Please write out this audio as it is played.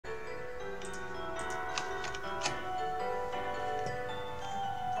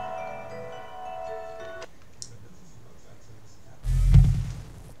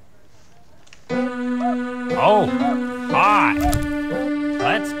Oh, hi.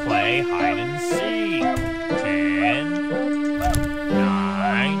 Let's play hide and seek. 10,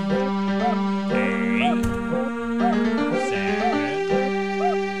 9, 8, 7,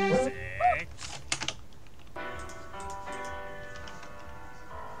 6.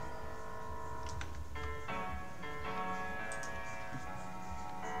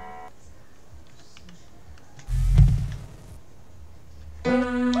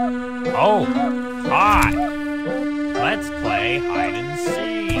 Oh, hi. Let's play hide and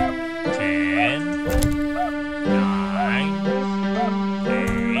seek. 10, 9, 8,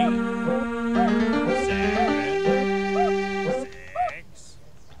 7, 6,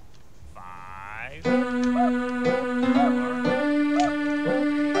 5, 4,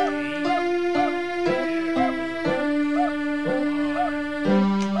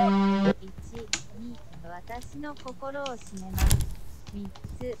 私の心を締めます。3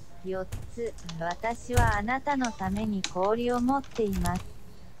つ、4つ、私はあなたのために氷を持っています。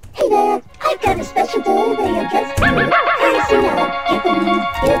Hey there, I've got a special delivery address to you. Courtesy of Japanese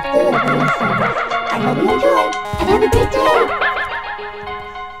Gift Delivery Service. I hope you enjoy and have a great day.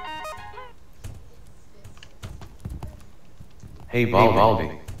 Hey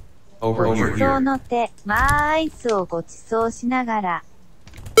Baldi, over ごち here. そうの手、アイスをごちそうしながら。やっ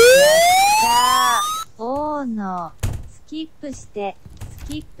たー。おーの。スキップし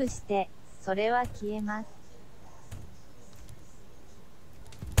て、それは消えます。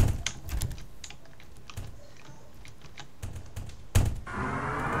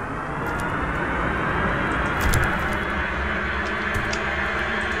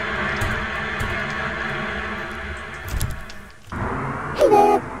Hey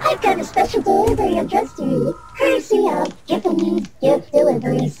there, I've got a special delivery address to you. Courtesy of Japanese Gift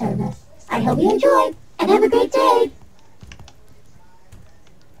Delivery Service. I hope you enjoy and have a great day.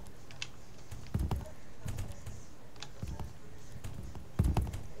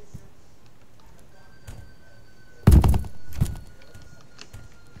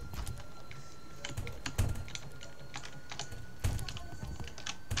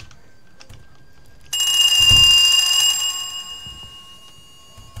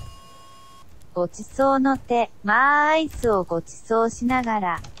ごちそうの手、アイスをごちそうしながら。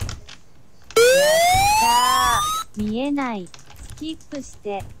やったー。見えない。スキップし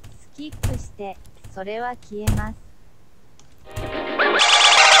て、それは消えます。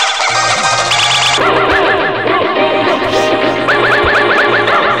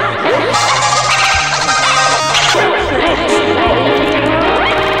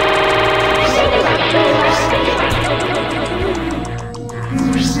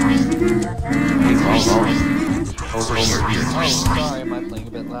Over here. Oh, sorry, am I playing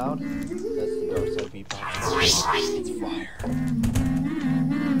a bit loud? That's the Dorso beatbox. It's fire.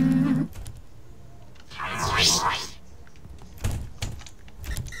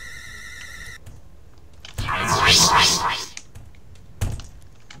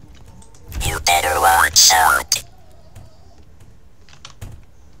 You better watch out.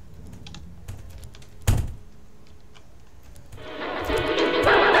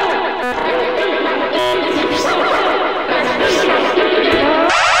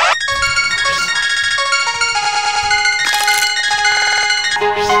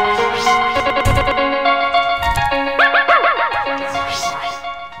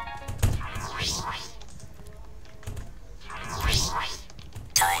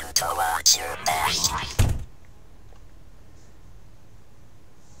 Time to watch your back.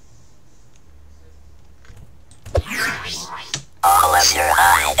 All of your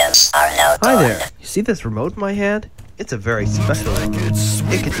items are now Hi gone. there! You see this remote in my hand? It's a very special remote.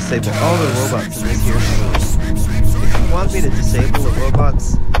 It can disable all the robots in this here room. If you want me to disable the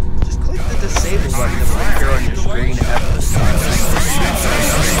robots, just click the disable button that will appear on your screen after the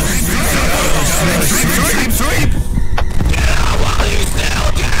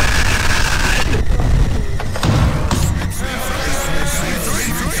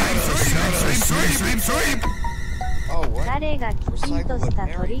Oh, what? 誰がきちんとした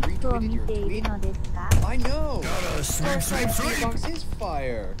トリックを見ているのですか？ I know! Dorso beatbox is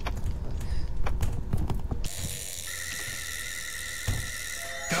fire!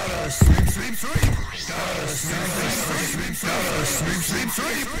 Sweep.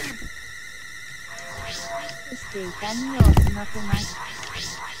 して痛みをしのけます。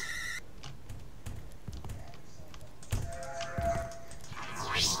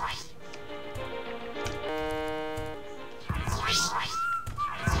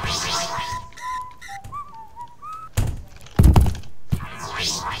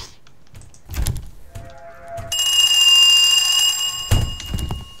私は一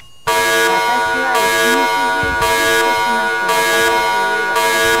日中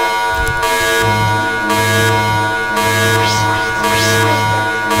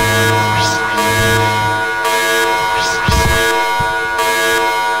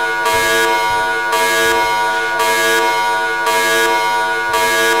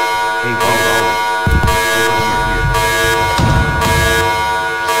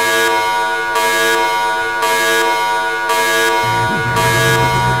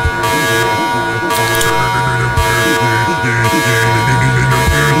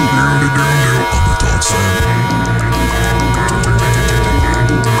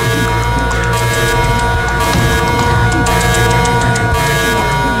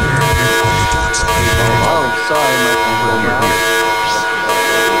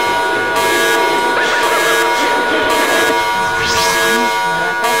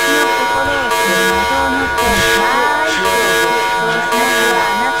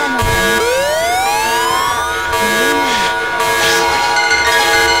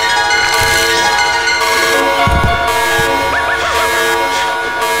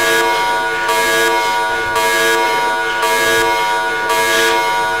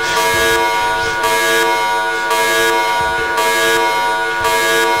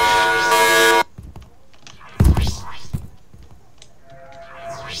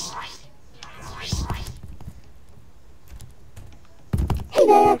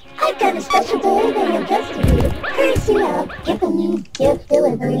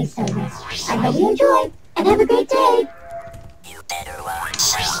delivery service. I hope you enjoy, and have a great day!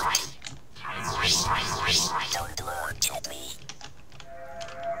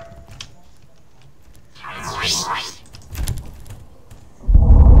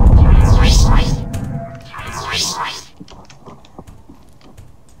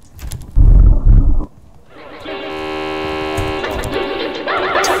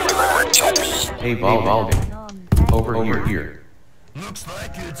 Hey Baldi, over here. Looks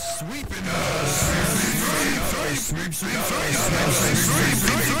like it's sweeping us. Sweep, sweep,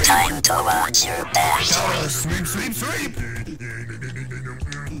 sweep. Time to watch your back. Sweep, sweep, sweep.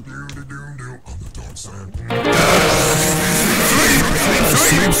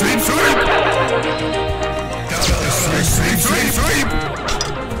 Sweep, sweep, sweep.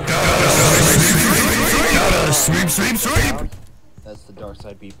 Sweep, sweep, sweep. That's the dark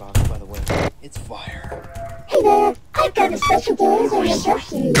side beatbox, by the way. It's fire. Hey there, I've got a special delivery address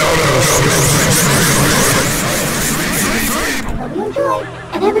to you. I hope you enjoy,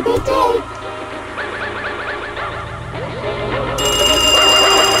 and have a great day!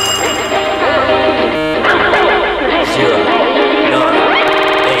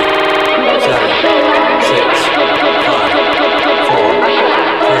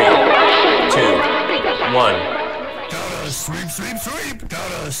 1. Gotta sweep, sweep, sweep.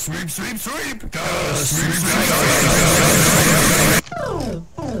 Gotta sweep, sweep, sweep. Gotta sweep, sweep,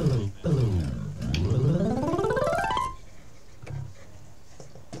 sweep.